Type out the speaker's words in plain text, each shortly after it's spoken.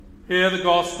Hear the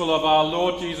gospel of our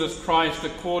Lord Jesus Christ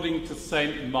according to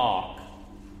St. Mark.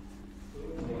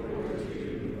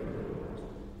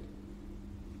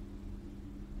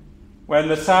 When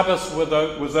the Sabbath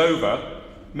was over,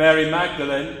 Mary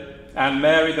Magdalene and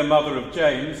Mary the mother of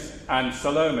James and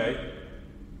Salome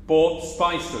bought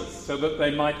spices so that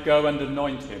they might go and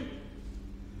anoint him.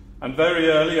 And very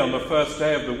early on the first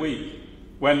day of the week,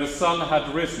 when the sun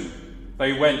had risen,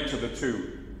 they went to the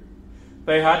tomb.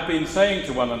 They had been saying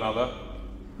to one another,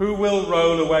 "Who will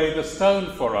roll away the stone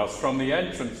for us from the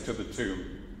entrance to the tomb?"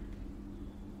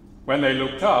 When they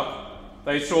looked up,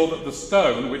 they saw that the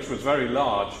stone, which was very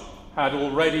large, had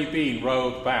already been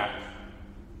rolled back.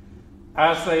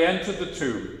 As they entered the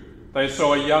tomb, they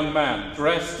saw a young man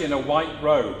dressed in a white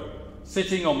robe,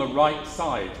 sitting on the right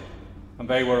side, and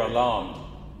they were alarmed.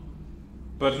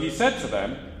 But he said to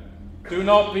them, "Do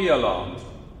not be alarmed.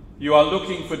 You are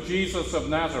looking for Jesus of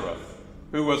Nazareth,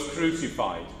 who was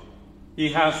crucified. He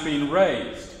has been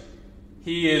raised.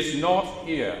 He is not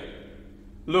here.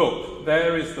 Look,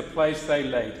 there is the place they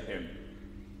laid him.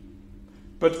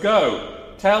 But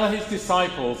go, tell his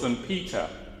disciples and Peter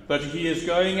that he is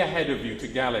going ahead of you to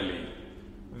Galilee.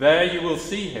 There you will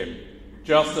see him,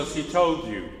 just as he told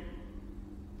you."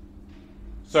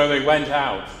 So they went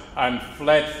out and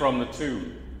fled from the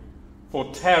tomb, for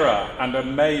terror and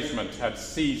amazement had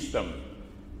seized them,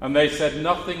 and they said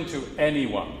nothing to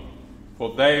anyone,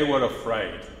 for they were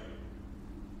afraid.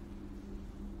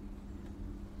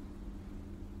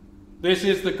 This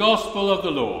is the gospel of the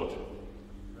Lord.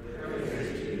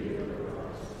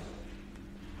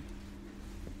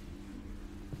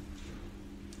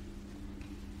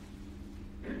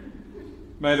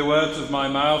 May the words of my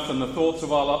mouth and the thoughts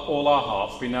of all our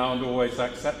hearts be now and always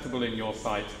acceptable in your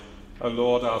sight, O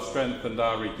Lord, our strength and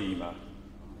our Redeemer.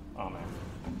 Amen.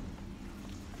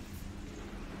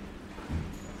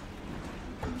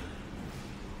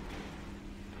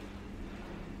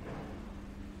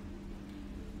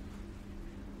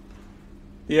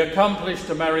 The accomplished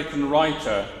American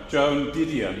writer Joan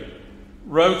Didion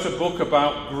wrote a book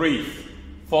about grief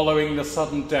following the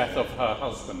sudden death of her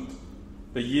husband,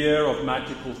 The Year of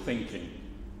Magical Thinking.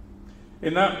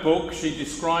 In that book, she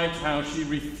described how she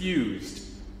refused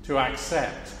to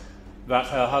accept that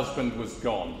her husband was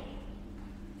gone.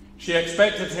 She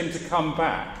expected him to come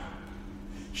back.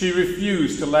 She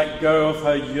refused to let go of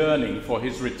her yearning for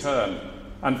his return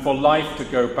and for life to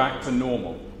go back to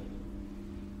normal.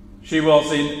 She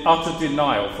was in utter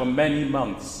denial for many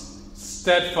months,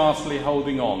 steadfastly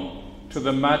holding on to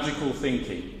the magical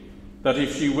thinking that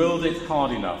if she willed it hard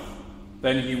enough,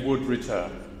 then he would return.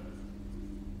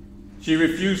 She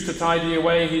refused to tidy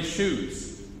away his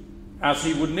shoes, as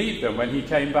he would need them when he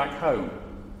came back home.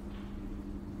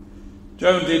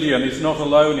 Joan Didion is not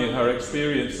alone in her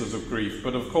experiences of grief,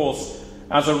 but of course,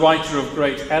 as a writer of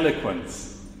great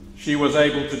eloquence, she was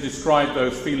able to describe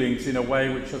those feelings in a way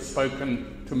which has spoken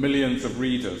to millions of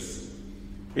readers.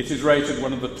 It is rated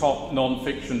one of the top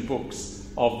non-fiction books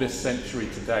of this century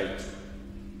to date.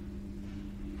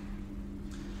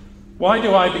 Why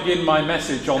do I begin my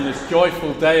message on this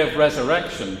joyful day of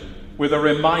resurrection with a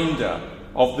reminder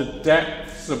of the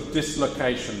depths of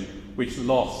dislocation which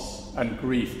loss and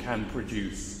grief can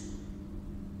produce?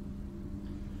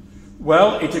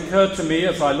 Well, it occurred to me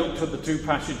as I looked at the two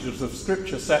passages of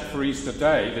Scripture set for Easter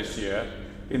Day this year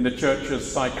in the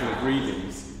Church's cycle of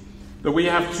readings that we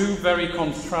have two very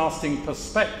contrasting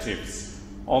perspectives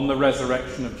on the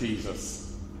resurrection of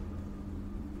Jesus.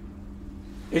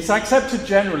 It's accepted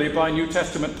generally by New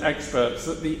Testament experts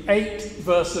that the 8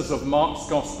 verses of Mark's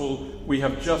Gospel we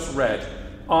have just read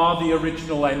are the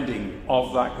original ending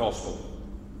of that Gospel.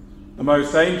 The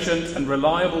most ancient and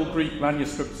reliable Greek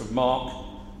manuscripts of Mark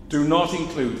do not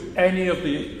include any of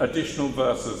the additional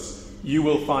verses you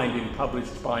will find in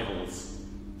published Bibles.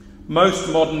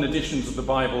 Most modern editions of the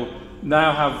Bible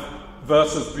now have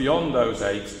verses beyond those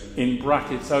 8 in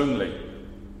brackets only.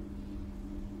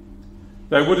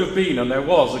 There would have been, and there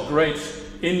was, a great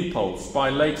impulse by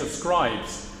later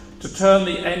scribes to turn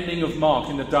the ending of Mark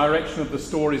in the direction of the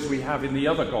stories we have in the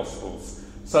other Gospels,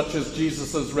 such as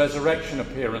Jesus' resurrection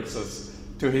appearances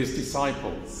to his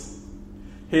disciples,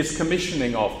 his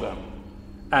commissioning of them,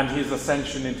 and his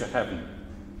ascension into heaven.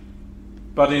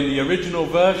 But in the original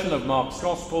version of Mark's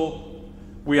Gospel,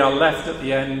 we are left at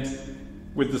the end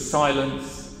with the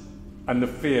silence and the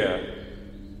fear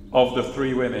of the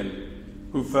 3 women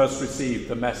who first received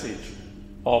the message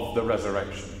of the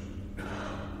resurrection.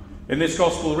 In this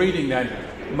Gospel reading then,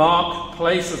 Mark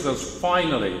places us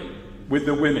finally with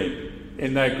the women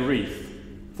in their grief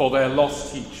for their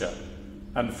lost teacher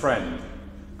and friend,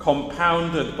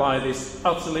 compounded by this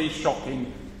utterly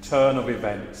shocking turn of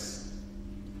events.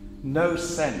 no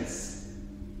sense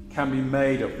can be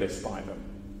made of this by them.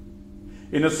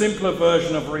 In a simpler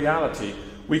version of reality,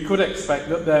 we could expect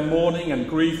that their mourning and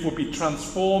grief would be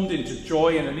transformed into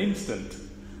joy in an instant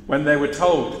when they were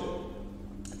told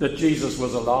that Jesus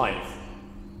was alive.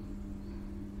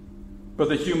 But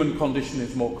the human condition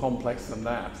is more complex than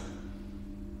that.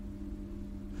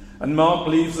 And Mark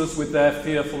leaves us with their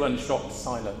fearful and shocked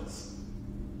silence.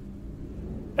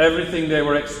 Everything they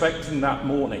were expecting that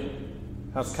morning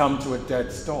has come to a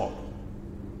dead stop.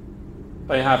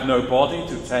 They have no body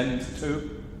to tend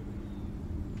to.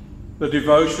 The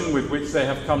devotion with which they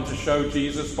have come to show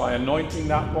Jesus by anointing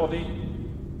that body,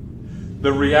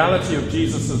 the reality of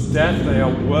Jesus' death they are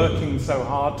working so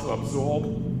hard to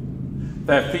absorb,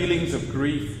 their feelings of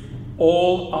grief,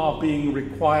 all are being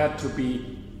required to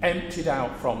be emptied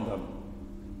out from them,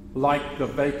 like the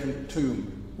vacant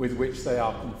tomb with which they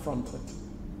are confronted.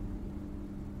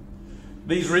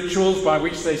 These rituals by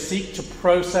which they seek to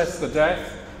process the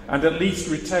death and at least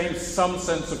retain some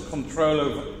sense of control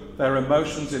over their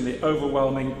emotions in the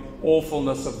overwhelming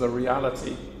awfulness of the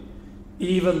reality,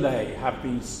 even they have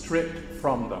been stripped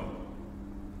from them.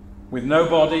 With no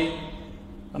body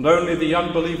and only the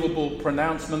unbelievable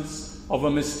pronouncements of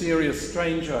a mysterious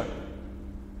stranger,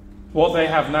 what they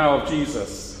have now of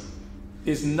Jesus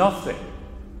is nothing,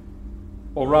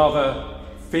 or rather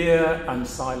fear and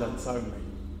silence only.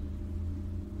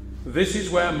 This is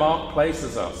where Mark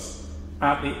places us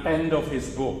at the end of his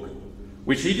book,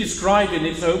 which he described in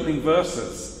its opening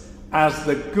verses as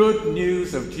the good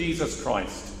news of Jesus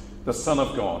Christ, the Son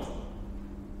of God.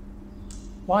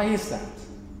 Why is that?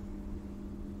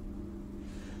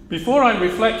 Before I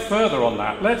reflect further on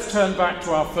that, let's turn back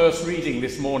to our first reading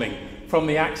this morning from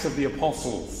the Acts of the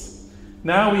Apostles.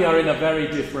 Now we are in a very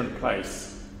different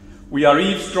place. We are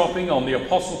eavesdropping on the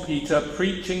Apostle Peter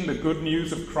preaching the good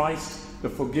news of Christ, the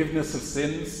forgiveness of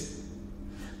sins.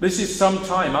 This is some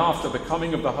time after the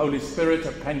coming of the Holy Spirit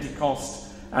at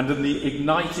Pentecost and in the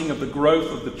igniting of the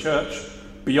growth of the church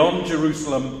beyond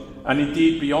Jerusalem and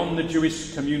indeed beyond the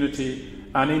Jewish community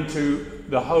and into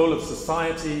the whole of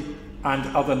society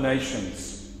and other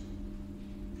nations.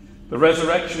 The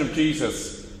resurrection of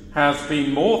Jesus has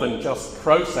been more than just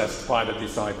processed by the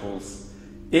disciples.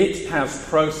 It has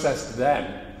processed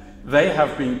them. They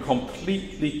have been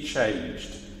completely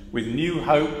changed with new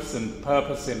hopes and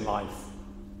purpose in life.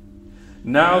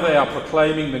 Now they are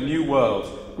proclaiming the new world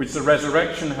which the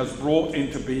resurrection has brought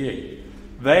into being.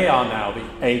 They are now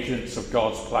the agents of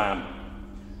God's plan.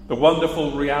 The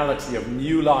wonderful reality of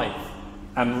new life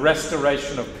and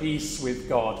restoration of peace with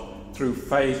God through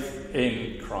faith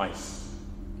in Christ.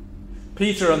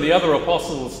 Peter and the other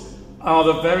apostles are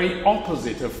the very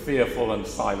opposite of fearful and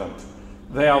silent.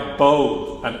 They are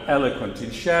bold and eloquent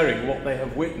in sharing what they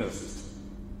have witnessed.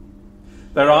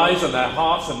 Their eyes and their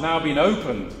hearts have now been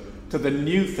opened to the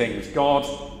new things God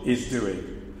is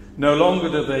doing. No longer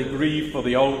do they grieve for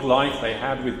the old life they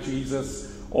had with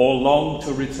Jesus or long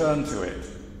to return to it.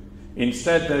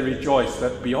 Instead, they rejoice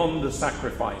that beyond the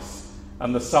sacrifice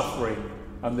and the suffering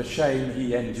and the shame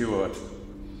he endured,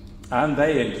 and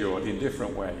they endured in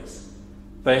different ways,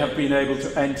 they have been able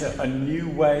to enter a new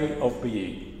way of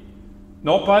being,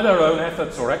 not by their own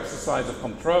efforts or exercise of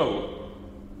control,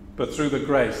 but through the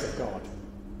grace of God,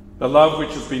 the love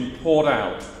which has been poured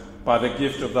out by the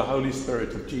gift of the Holy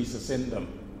Spirit of Jesus in them.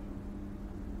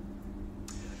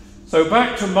 So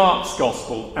back to Mark's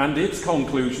Gospel and its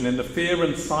conclusion in the fear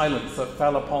and silence that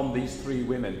fell upon these three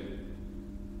women.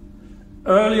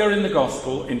 Earlier in the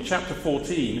Gospel, in chapter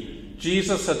 14,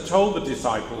 Jesus had told the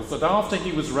disciples that after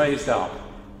he was raised up,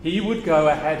 he would go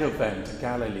ahead of them to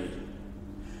Galilee.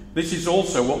 This is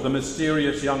also what the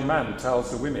mysterious young man tells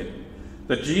the women,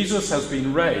 that Jesus has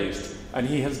been raised and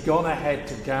he has gone ahead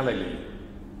to Galilee,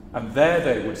 and there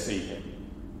they would see him.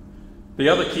 The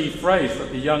other key phrase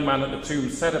that the young man at the tomb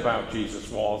said about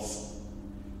Jesus was,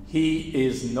 "He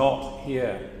is not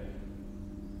here."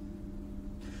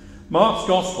 Mark's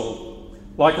Gospel,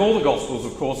 like all the Gospels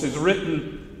of course, is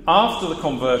written after the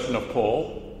conversion of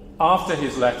Paul, after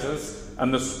his letters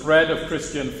and the spread of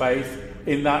Christian faith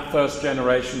in that first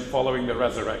generation following the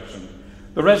resurrection.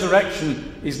 The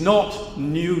resurrection is not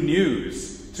new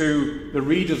news to the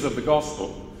readers of the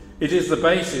Gospel. It is the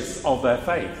basis of their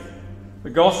faith. The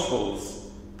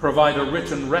Gospels provide a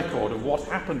written record of what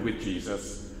happened with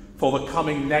Jesus for the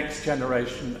coming next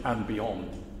generation and beyond.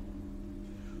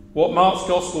 What Mark's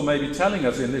Gospel may be telling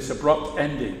us in this abrupt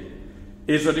ending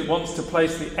is that it wants to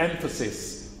place the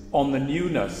emphasis on the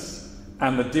newness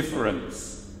and the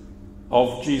difference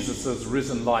of Jesus'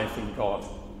 risen life in God.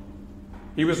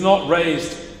 He was not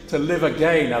raised to live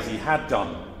again as he had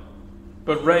done,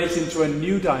 but raised into a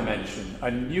new dimension, a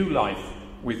new life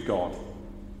with God.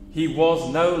 He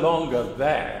was no longer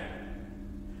there.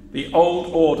 The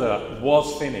old order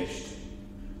was finished.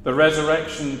 The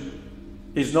resurrection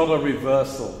is not a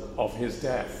reversal of his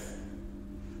death.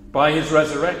 By his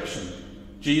resurrection,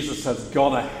 Jesus has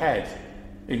gone ahead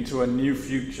into a new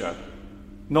future,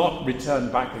 not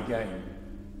returned back again.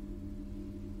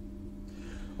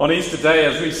 On Easter Day,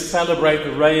 as we celebrate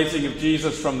the raising of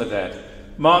Jesus from the dead,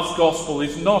 Mark's Gospel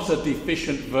is not a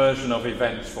deficient version of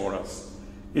events for us.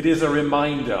 It is a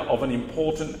reminder of an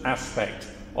important aspect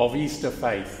of Easter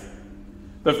faith.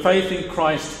 That faith in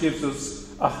Christ gives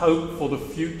us a hope for the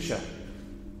future.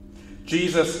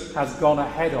 Jesus has gone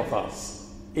ahead of us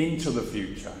into the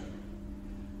future.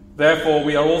 Therefore,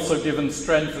 we are also given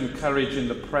strength and courage in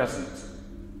the present.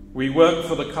 We work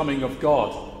for the coming of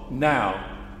God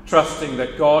now, trusting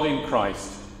that God in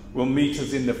Christ will meet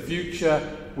us in the future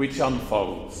which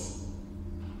unfolds.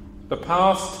 The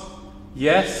past,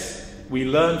 yes, we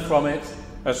learn from it,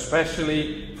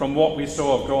 especially from what we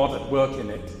saw of God at work in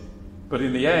it. But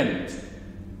in the end,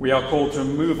 we are called to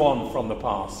move on from the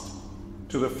past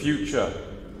to the future,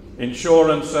 in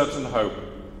sure and certain hope,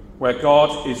 where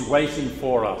God is waiting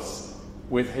for us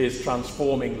with his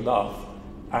transforming love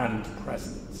and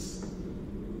presence.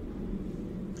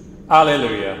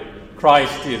 Alleluia,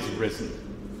 Christ is risen.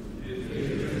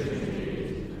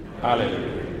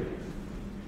 Alleluia.